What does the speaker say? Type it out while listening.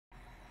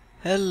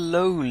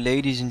Hello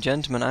ladies and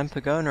gentlemen, I'm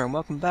Pogona and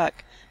welcome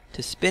back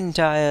to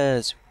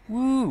SpinTires!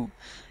 Woo!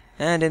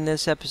 And in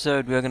this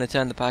episode we're going to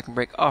turn the parking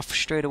brake off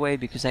straight away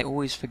because I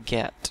always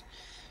forget.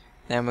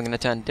 Then we're going to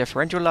turn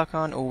differential lock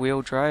on, or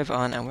wheel drive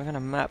on, and we're going to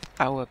map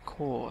our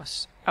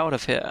course out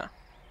of here.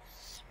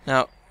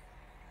 Now,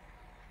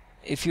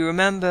 if you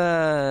remember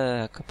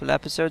a couple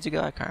episodes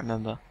ago, I can't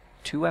remember,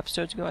 2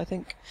 episodes ago I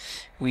think,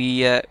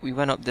 we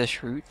went up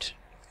this route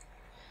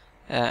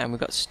and we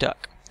got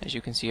stuck, as you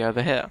can see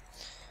over here.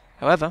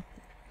 However,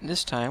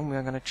 this time we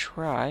are going to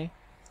try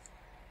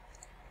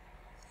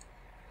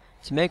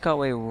to make our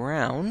way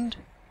around.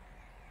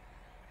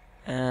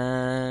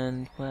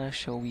 And where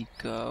shall we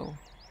go?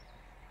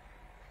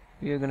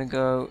 We are going to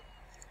go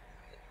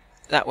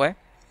that way.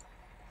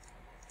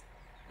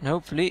 And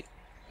hopefully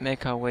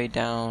make our way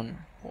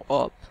down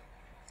or up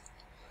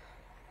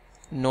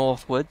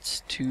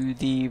northwards to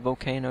the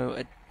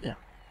Volcano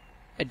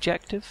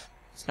objective.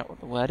 That's not what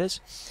the word is.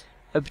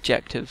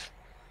 Objective.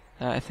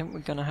 I think we're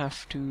gonna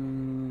have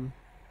to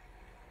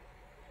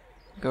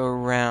go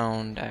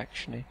around,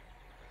 actually.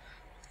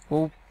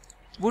 We'll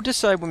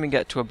decide when we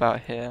get to about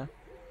here.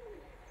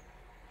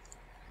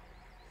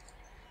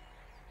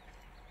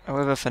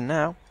 However, for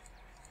now,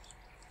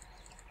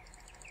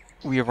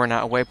 we have run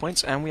out of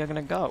waypoints and we are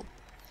gonna go.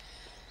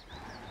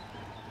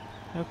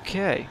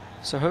 Okay,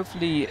 so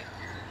hopefully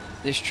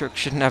this truck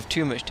shouldn't have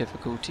too much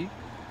difficulty,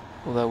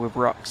 although with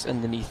rocks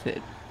underneath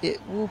it,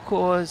 it will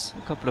cause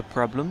a couple of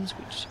problems,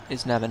 which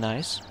is never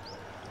nice.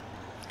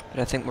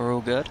 But I think we're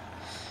all good.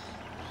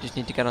 Just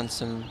need to get on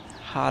some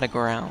harder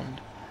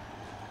ground.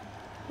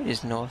 It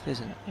is north,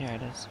 isn't it? Yeah,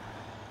 it is.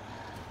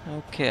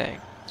 Okay.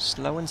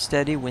 Slow and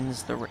steady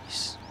wins the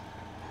race.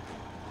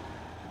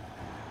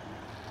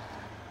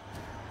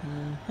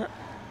 Come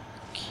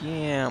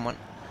on.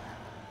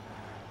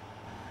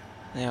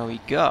 There we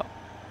go.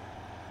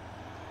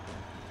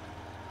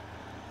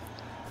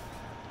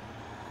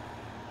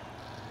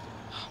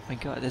 My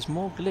god, there's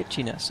more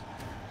glitchiness.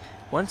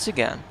 Once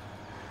again,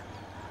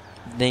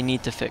 they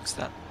need to fix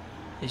that.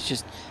 It's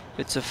just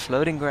bits of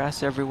floating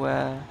grass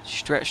everywhere,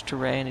 stretched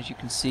terrain, as you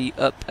can see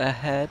up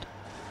ahead.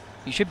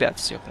 You should be able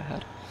to see up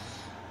ahead.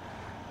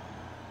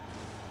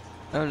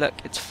 Oh look,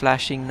 it's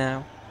flashing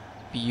now.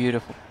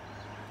 Beautiful.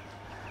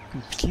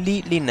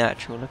 Completely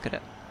natural, look at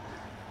it.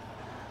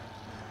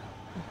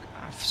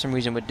 For some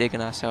reason we're digging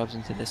ourselves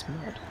into this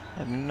mud. I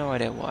have no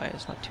idea why,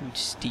 it's not too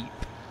steep.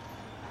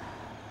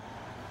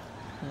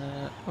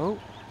 Oh,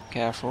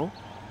 careful.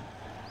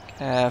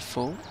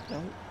 Careful.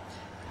 Don't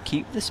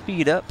keep the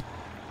speed up.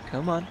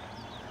 Come on.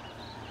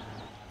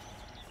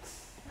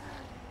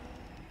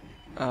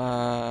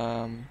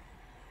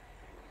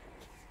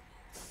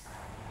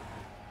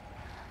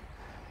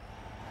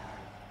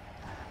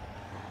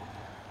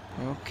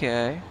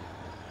 Okay.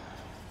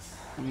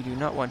 We do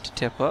not want to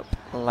tip up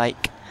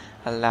like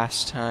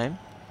last time.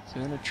 So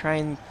we're gonna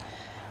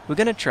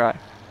try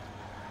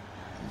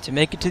to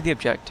make it to the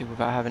objective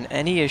without having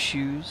any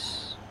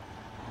issues.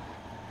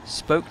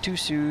 Spoke too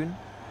soon.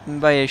 And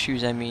by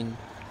issues I mean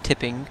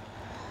tipping.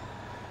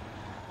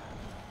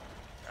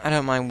 I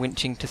don't mind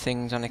winching to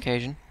things on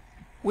occasion.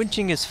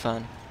 Winching is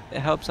fun. It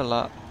helps a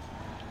lot.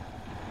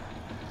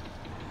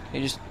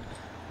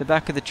 The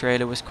back of the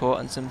trailer was caught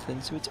on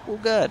something, so it's all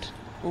good.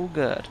 All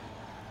good.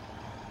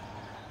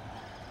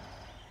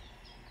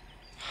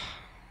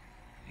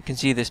 You can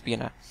see this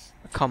being a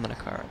common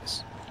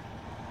occurrence.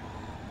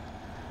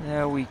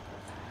 There we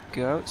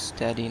go.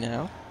 Steady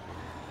now.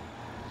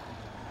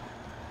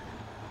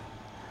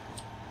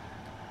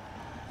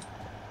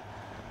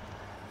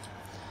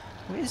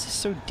 Why is this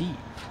so deep?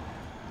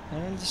 I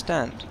don't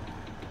understand.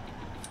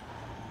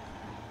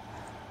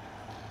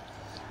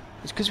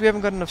 It's because we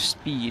haven't got enough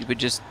speed. We're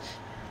just...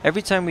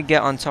 Every time we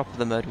get on top of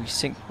the mud, we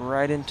sink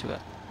right into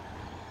it.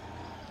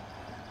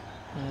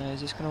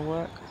 Is this gonna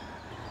work?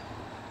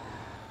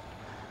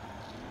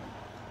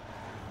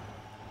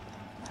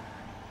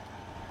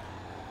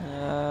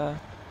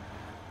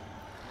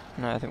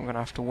 No, I think we're gonna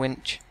have to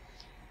winch.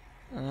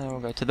 We'll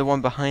go to the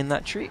one behind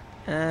that tree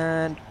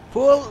and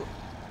pull!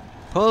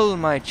 Pull,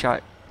 my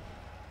child.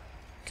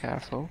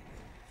 Careful.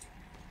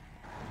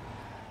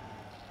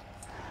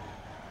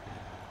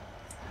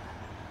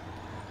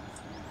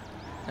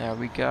 There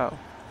we go.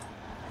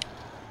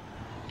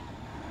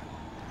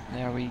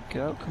 There we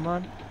go, come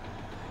on.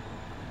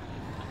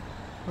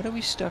 What are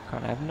we stuck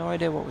on? I have no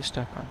idea what we're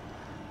stuck on.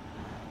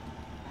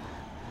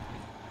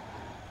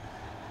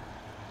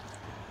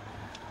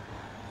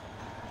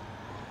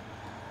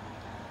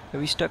 Are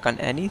we stuck on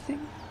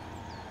anything?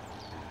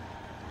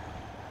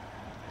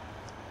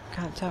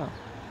 Can't tell.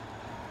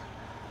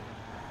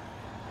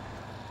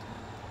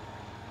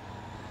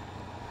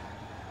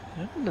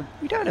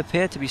 We don't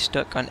appear to be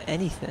stuck on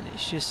anything.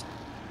 It's just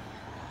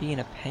being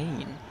a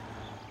pain.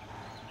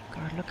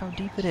 God, look how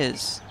deep it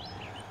is.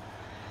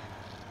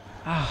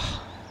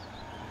 Ah,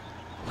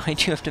 why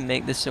do you have to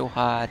make this so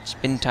hard?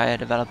 SpinTire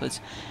developers.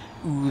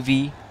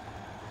 Oovy.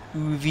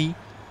 Oovy.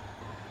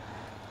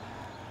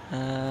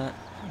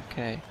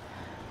 Okay.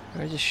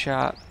 There's a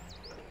sharp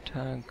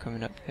turn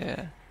coming up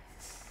here.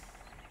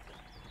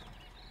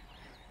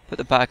 put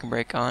the parking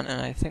brake on,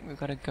 and I think we've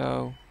got to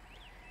go...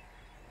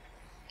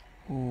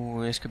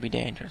 Ooh, this could be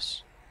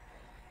dangerous.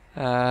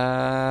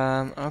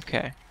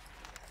 Okay.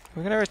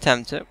 We're going to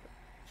attempt it.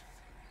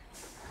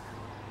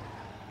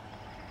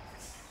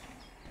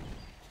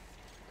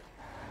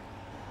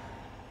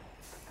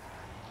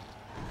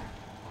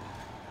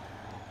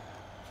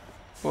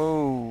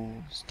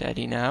 Whoa,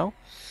 steady now.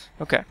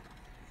 Okay.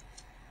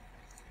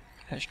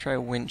 Let's try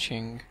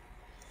winching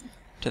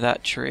to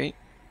that tree.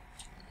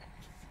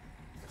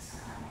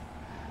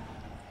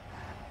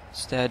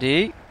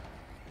 Steady.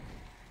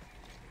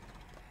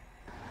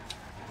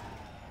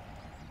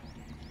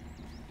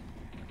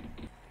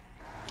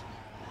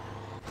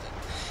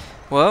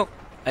 Well,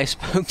 I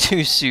spoke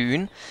too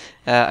soon.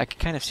 I could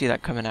kind of see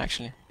that coming,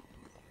 actually.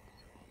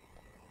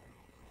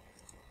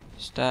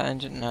 Start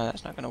engine? No,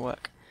 that's not going to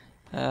work.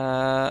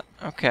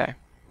 Okay.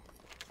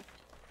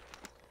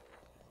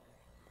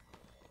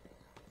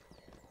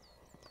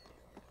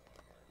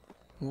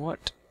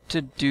 What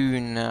to do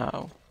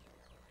now?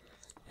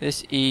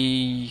 This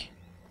E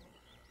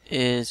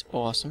is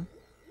awesome.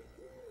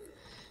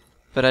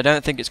 But I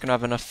don't think it's going to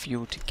have enough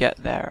fuel to get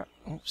there.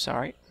 Oh,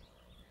 sorry.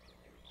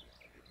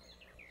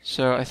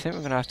 So I think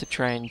we're going to have to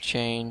try and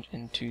change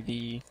into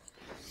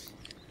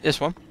this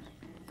one.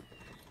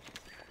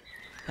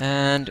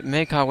 And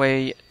make our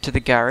way to the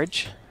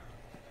garage.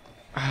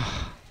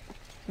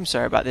 I'm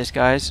sorry about this,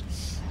 guys.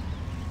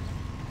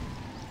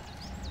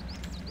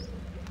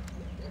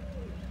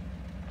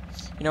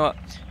 You know what?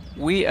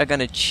 We are going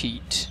to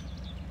cheat.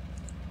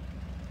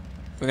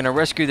 We're going to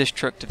rescue this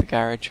truck to the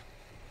garage.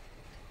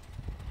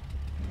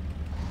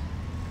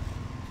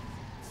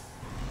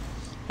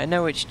 I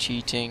know it's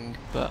cheating,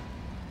 but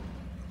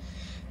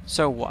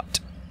so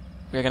what?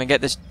 We're going to get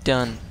this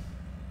done.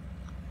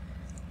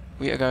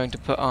 We are going to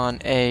put on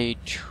a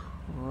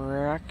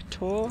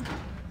tractor.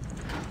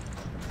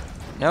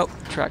 Nope,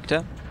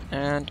 tractor.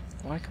 And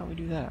why can't we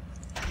do that?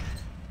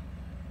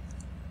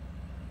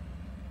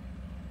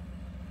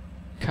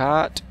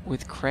 Cart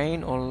with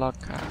crane or log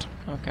cart.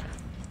 Okay.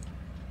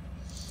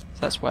 So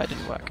that's why it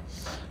didn't work.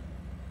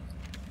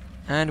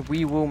 And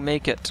we will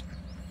make it.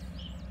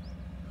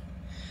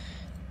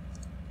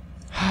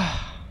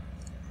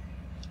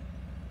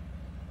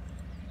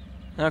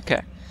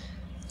 Okay.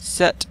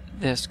 Set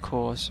this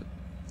course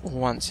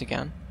once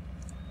again.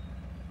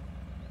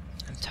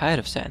 I'm tired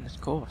of setting this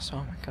course. Oh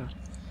my god.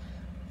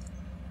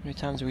 How many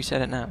times have we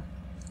said it now?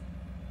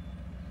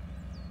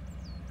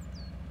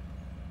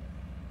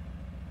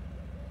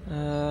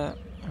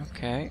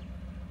 Okay.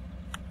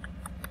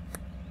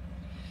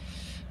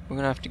 We're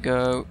gonna have to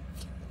go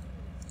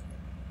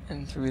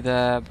in through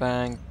there,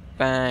 bang,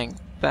 bang,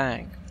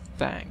 bang,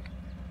 bang.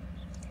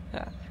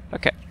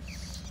 Okay.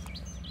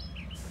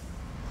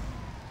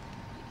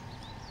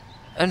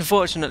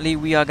 Unfortunately,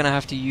 we are gonna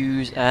have to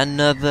use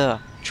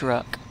another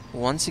truck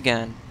once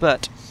again,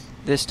 but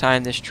this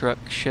time this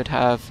truck should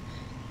have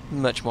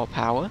much more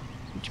power,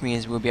 which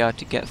means we'll be able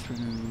to get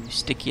through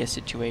stickier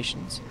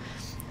situations.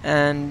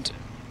 And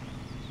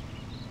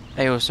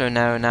I also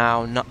know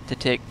now not to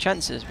take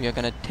chances. We are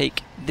going to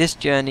take this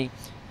journey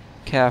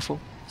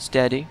careful,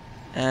 steady,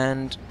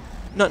 and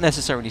not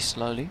necessarily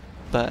slowly,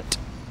 but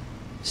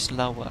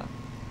slower.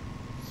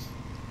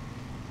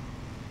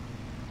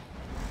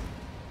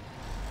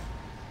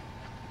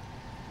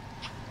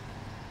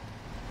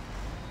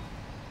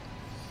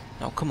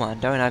 Oh, come on,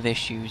 don't have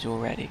issues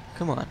already.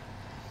 Come on.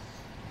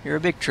 You're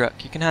a big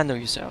truck, you can handle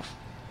yourself.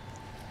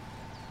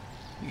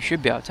 You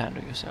should be able to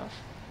handle yourself.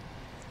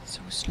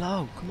 So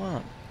slow, come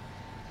on.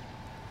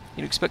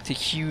 You'd expect a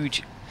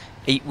huge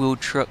 8-wheel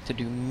truck to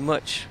do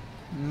much,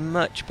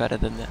 much better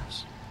than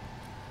this.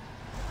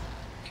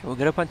 Okay, we'll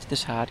get up onto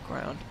this hard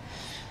ground.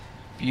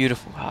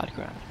 Beautiful hard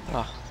ground.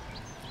 Oh,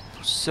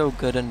 feels so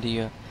good under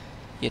your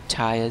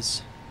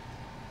tires.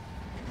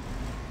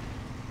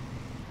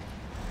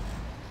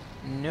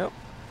 Nope.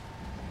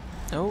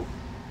 Nope.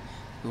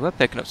 We were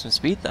picking up some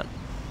speed then.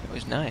 It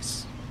was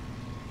nice.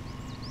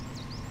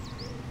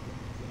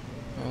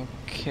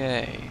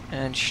 Okay,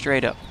 and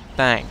straight up.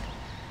 Bang.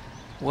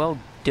 Well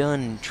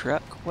done,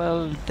 truck.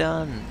 Well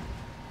done.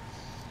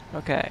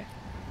 Okay.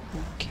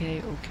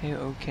 Okay.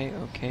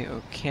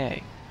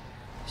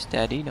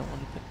 Steady, don't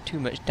want to put too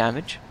much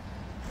damage.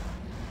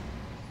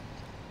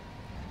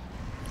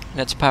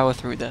 Let's power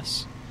through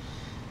this.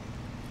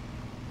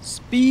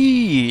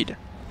 Speed!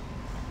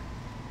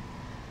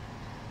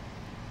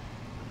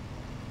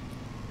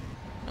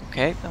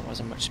 Okay, that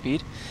wasn't much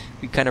speed.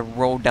 We kind of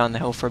rolled down the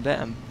hill for a bit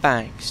and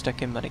bang,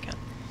 stuck in mud again.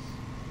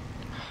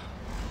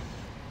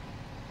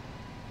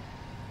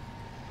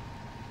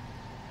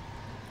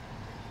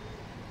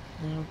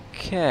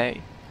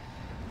 Okay.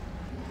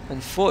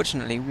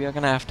 Unfortunately, we are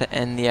going to have to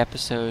end the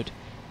episode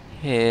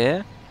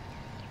here.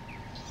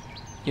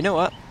 You know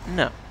what?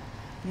 No.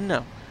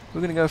 No.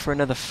 We're going to go for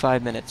another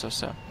 5 minutes or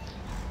so.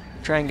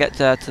 Try and get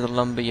to the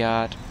lumber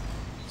yard.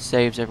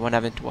 Saves everyone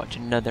having to watch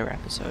another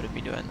episode of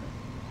me doing that.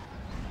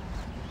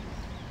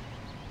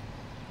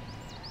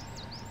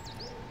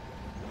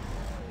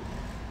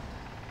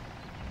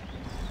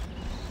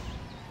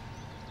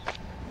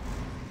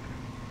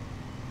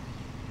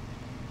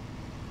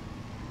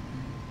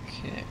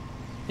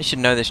 I should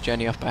know this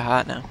journey off by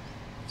heart now.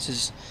 This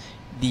is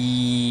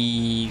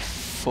the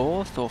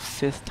 4th or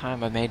 5th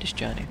time I've made this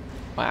journey.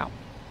 Wow.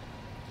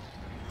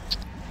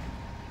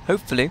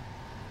 Hopefully,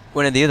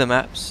 one of the other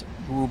maps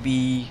will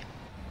be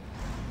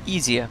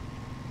easier.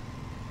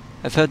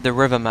 I've heard the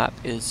river map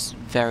is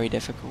very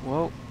difficult.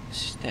 Whoa,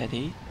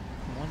 steady.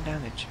 1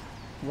 damage.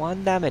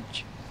 1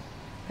 damage.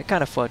 I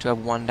can't afford to have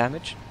 1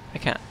 damage. I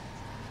can't.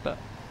 But,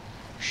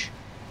 shh.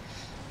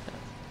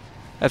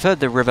 I've heard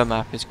the river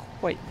map is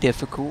quite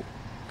difficult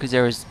because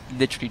there is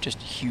literally just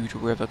a huge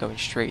river going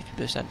straight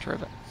through the center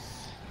of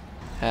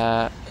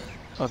it.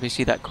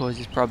 Obviously that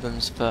causes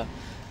problems for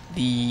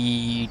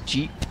the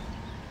Jeep.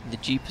 The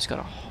Jeep has got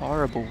a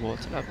horrible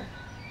water level.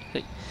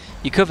 Like,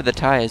 you cover the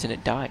tires and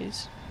it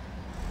dies.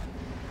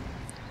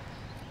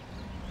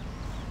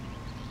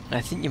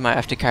 I think you might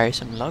have to carry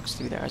some logs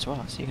through there as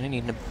well, so you're gonna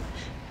need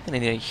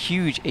a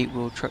huge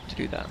 8-wheel truck to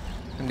do that.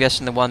 I'm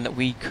guessing the one that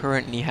we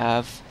currently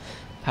have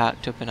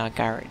parked up in our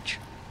garage.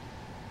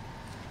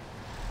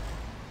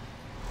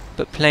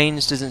 But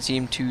plains doesn't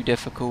seem too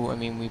difficult. I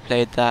mean, we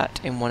played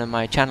that in one of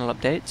my channel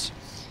updates.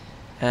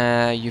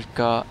 You've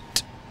got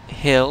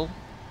hill,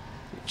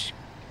 which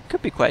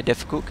could be quite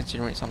difficult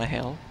considering it's on a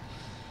hill.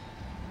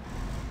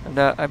 And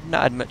I've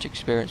not had much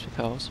experience with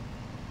hills.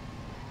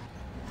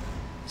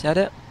 Is that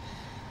it?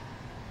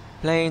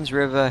 Plains,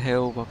 river,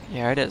 hill,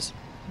 yeah, it is.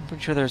 I'm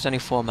pretty sure there's only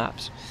 4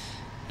 maps.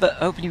 But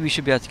hopefully we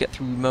should be able to get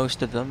through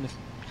most of them, if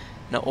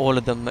not all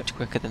of them, much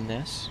quicker than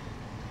this.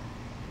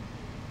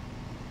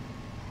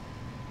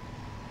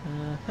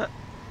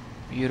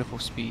 Beautiful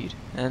speed.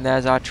 And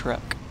there's our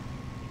truck.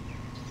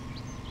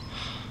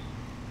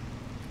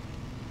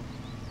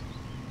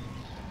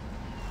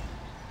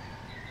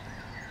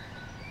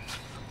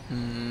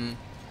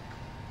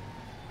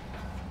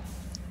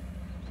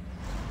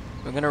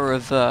 We're gonna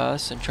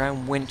reverse and try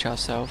and winch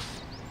ourselves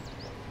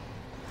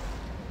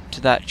to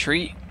that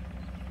tree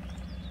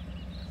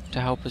to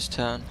help us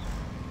turn.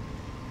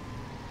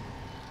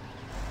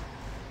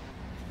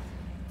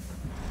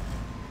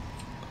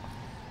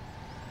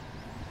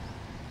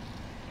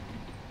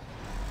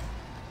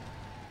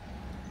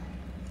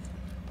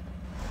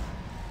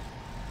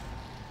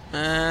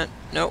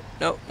 No.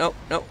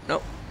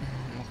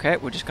 Okay,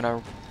 we're just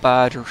gonna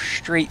barge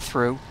straight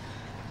through,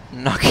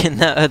 knocking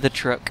that other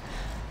truck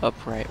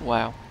upright.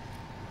 Wow.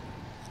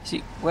 See,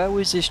 where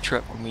was this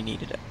truck when we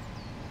needed it?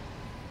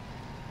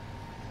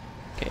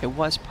 Okay, it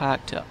was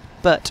parked up,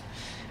 but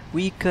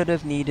we could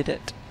have needed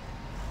it.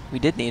 We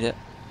did need it.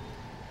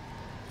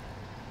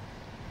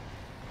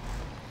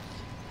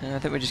 And I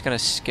think we're just gonna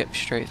skip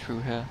straight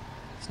through here.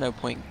 There's no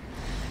point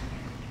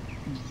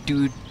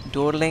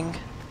dawdling.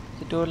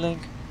 Is it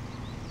dawdling?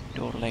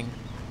 Dawdling.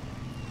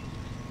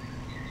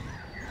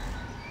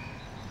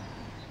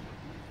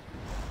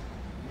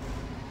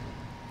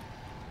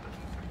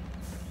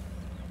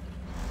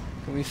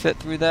 Can we fit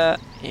through that?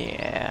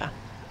 Yeah.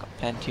 Got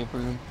plenty of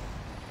room.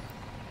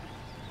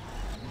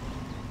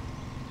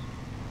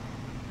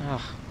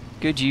 Ah,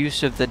 good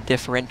use of the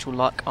differential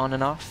lock on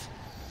and off.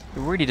 It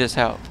really does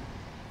help.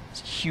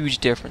 It's a huge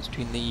difference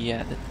between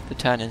the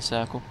turn-in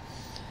circle.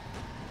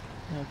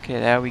 Okay,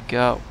 there we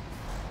go.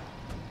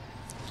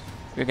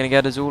 We're going to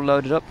get us all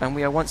loaded up, and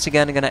we are once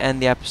again going to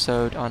end the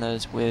episode on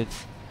us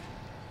with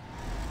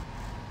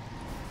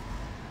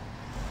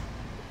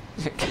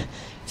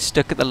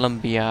stuck at the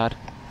lumberyard,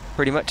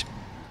 pretty much.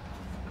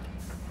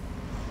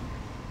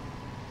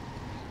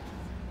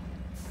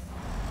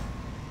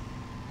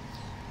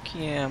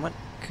 Come on,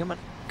 come on,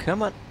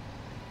 come on,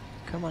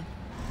 come on.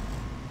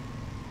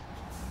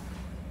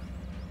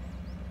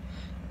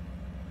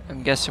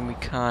 I'm guessing we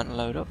can't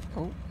load up.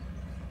 Oh,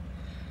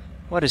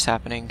 what is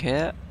happening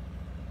here?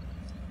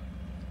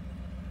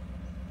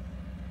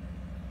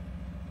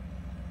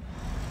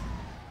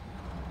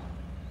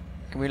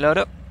 Can we load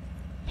up?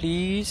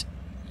 Please?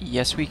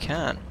 Yes, we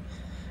can.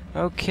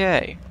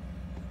 Okay.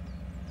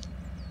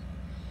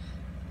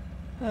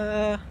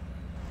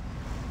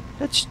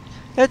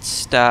 Let's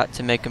start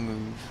to make a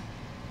move.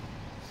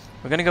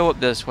 We're gonna go up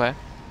this way.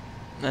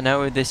 I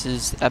know this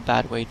is a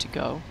bad way to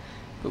go,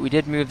 but we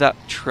did move that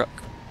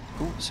truck.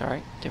 Oh,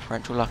 sorry.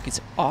 Differential lock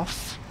is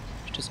off,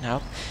 which doesn't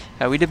help.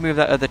 We did move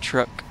that other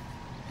truck,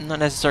 not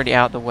necessarily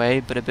out the way,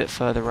 but a bit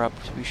further up.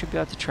 So we should be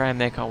able to try and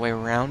make our way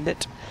around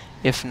it.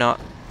 If not,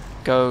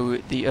 go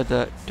the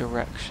other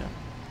direction.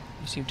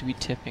 We seem to be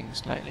tipping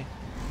slightly.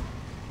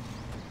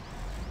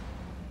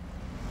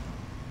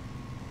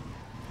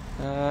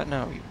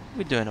 No,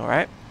 we're doing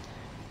alright.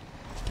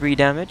 3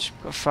 damage,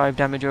 got 5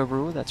 damage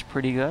overall, that's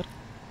pretty good.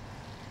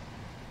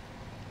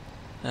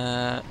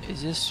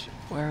 Is this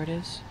where it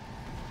is?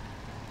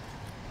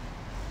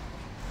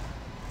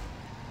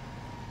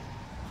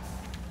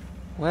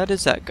 Where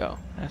does that go?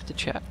 I have to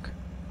check.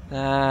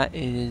 That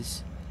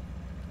is...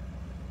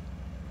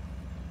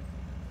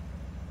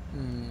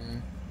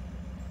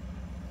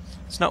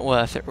 It's not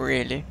worth it,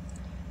 really.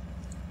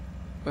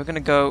 We're gonna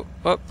go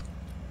up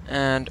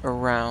and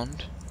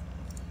around.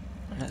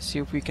 And let's see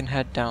if we can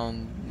head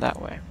down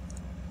that way.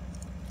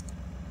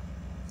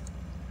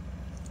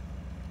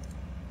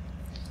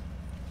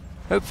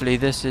 Hopefully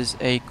this is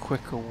a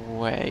quicker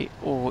way,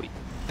 or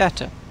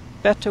better.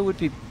 Better would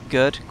be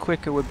good,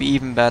 quicker would be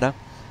even better,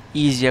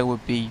 easier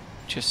would be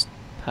just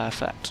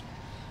perfect.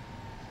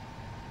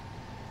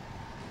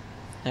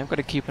 Now I've got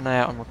to keep an eye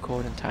out on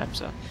recording time,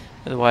 so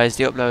otherwise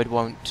the upload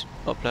won't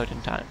upload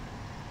in time.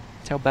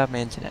 That's how bad my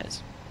internet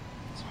is.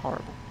 It's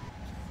horrible.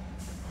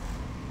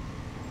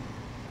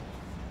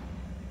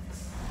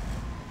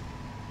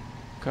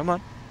 Come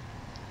on.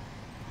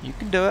 You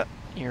can do it.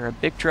 You're a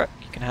big truck.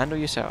 You can handle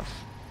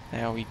yourself.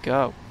 There we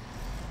go.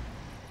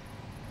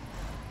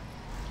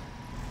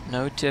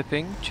 No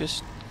tipping.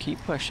 Just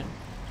keep pushing.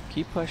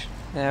 Keep pushing.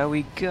 There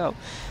we go.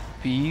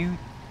 Beautiful.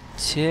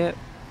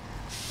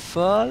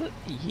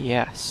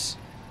 Yes.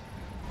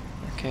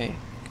 Okay.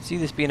 I can see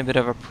this being a bit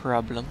of a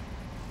problem.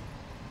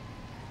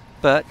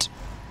 But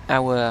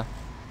our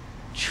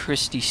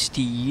trusty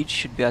steed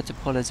should be able to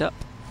pull us up.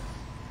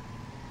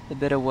 A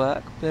bit of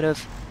work. Bit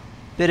of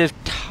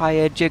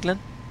tire jiggling.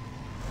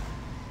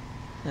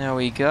 There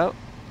we go.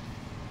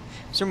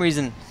 For some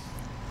reason,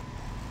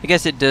 I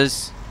guess it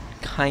does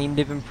kind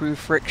of improve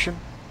friction,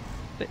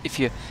 but if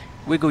you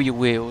wiggle your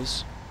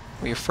wheels,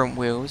 or your front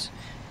wheels,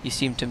 you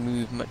seem to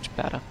move much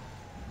better.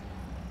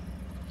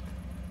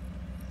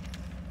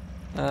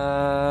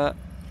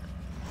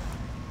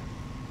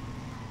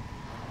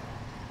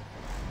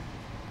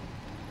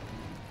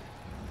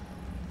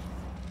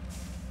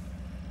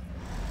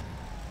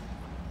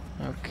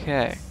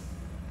 Okay.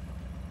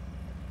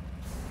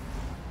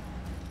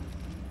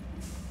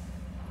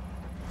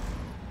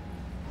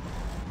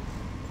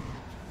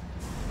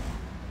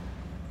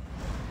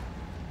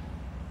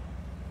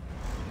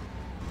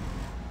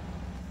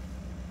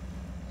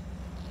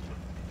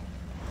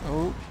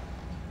 Oh.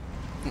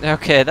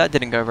 Okay, that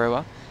didn't go very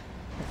well.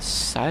 It's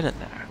silent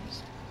there. I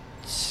was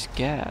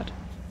scared.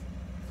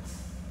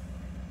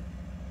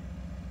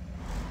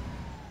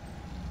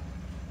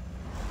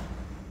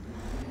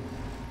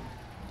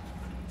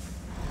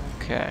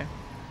 Okay.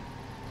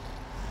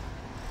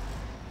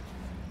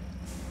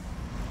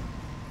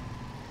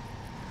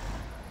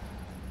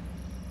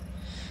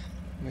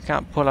 We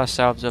can't pull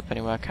ourselves up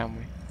anywhere, can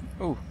we?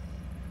 Ooh.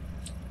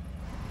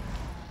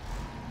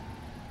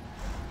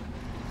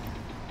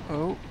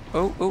 Oh,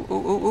 oh, oh, oh,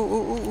 oh, oh,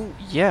 oh, oh, oh,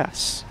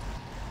 yes.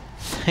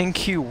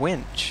 Thank you,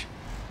 winch.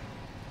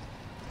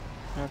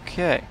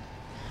 Okay.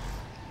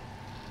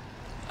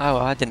 Oh,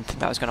 I didn't think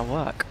that was going to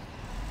work.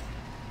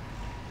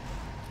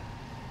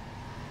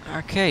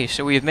 Okay,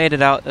 so we've made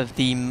it out of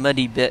the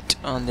muddy bit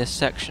on this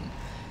section.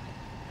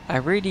 I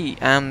really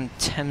am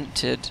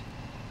tempted.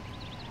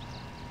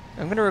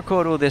 I'm going to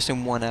record all this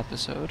in one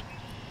episode,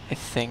 I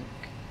think.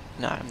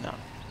 No, I'm not.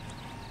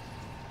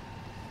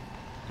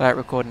 I like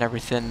recording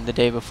everything the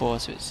day before,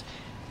 so it's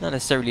not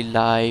necessarily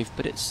live,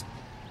 but it's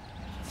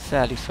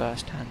fairly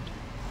first-hand.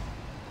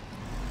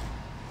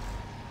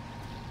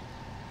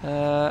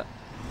 Yeah,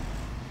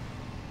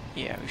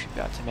 we should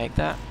be able to make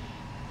that.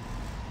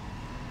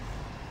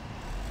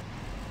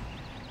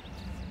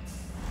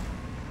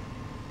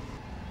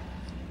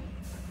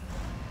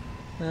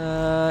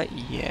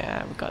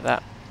 Yeah, we got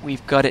that.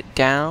 We've got it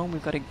down,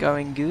 we've got it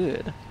going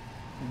good.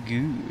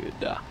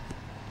 Good.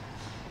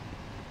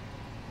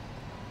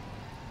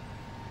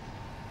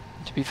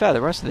 To be fair,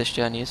 the rest of this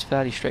journey is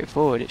fairly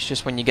straightforward. It's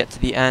just when you get to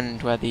the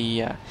end where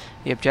the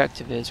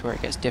objective is where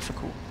it gets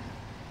difficult.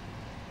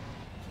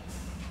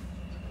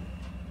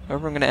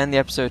 However, I'm going to end the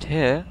episode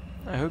here.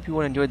 I hope you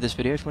all enjoyed this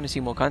video. If you want to see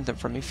more content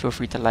from me, feel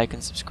free to like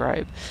and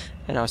subscribe.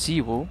 And I'll see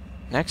you all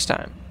next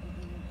time.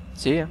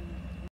 See ya.